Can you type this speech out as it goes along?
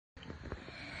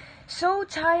So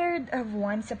tired of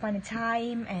Once Upon a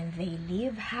Time and They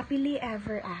Live Happily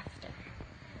Ever After.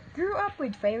 Grew up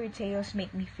with fairy tales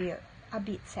make me feel a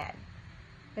bit sad.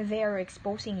 They are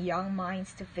exposing young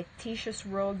minds to fictitious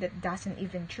world that doesn't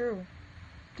even true.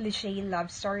 Cliche love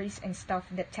stories and stuff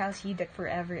that tells you that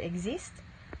forever exists,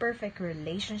 perfect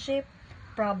relationship,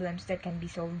 problems that can be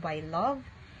solved by love.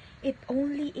 It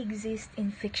only exists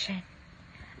in fiction.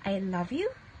 I love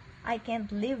you. I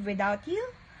can't live without you.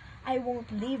 I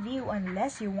won't leave you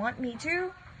unless you want me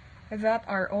to. That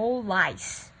are all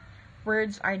lies.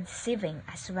 Words are deceiving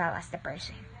as well as the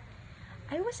person.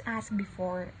 I was asked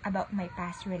before about my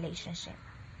past relationship.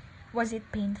 Was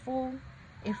it painful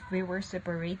if we were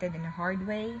separated in a hard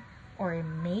way? Or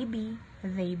maybe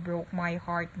they broke my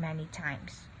heart many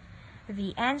times?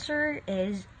 The answer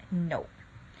is no.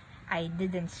 I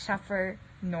didn't suffer,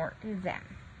 nor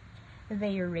them.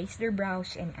 They raised their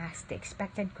brows and asked the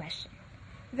expected question.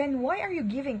 Then why are you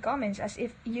giving comments as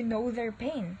if you know their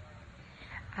pain?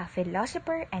 A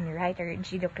philosopher and writer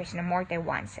Guido Krishnamurti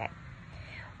once said,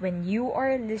 when you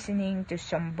are listening to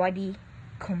somebody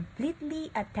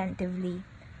completely attentively,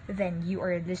 then you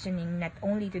are listening not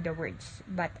only to the words,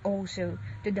 but also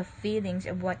to the feelings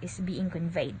of what is being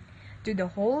conveyed, to the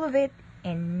whole of it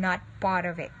and not part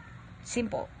of it.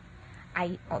 Simple.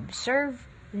 I observe,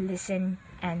 listen,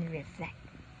 and reflect.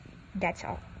 That's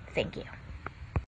all. Thank you.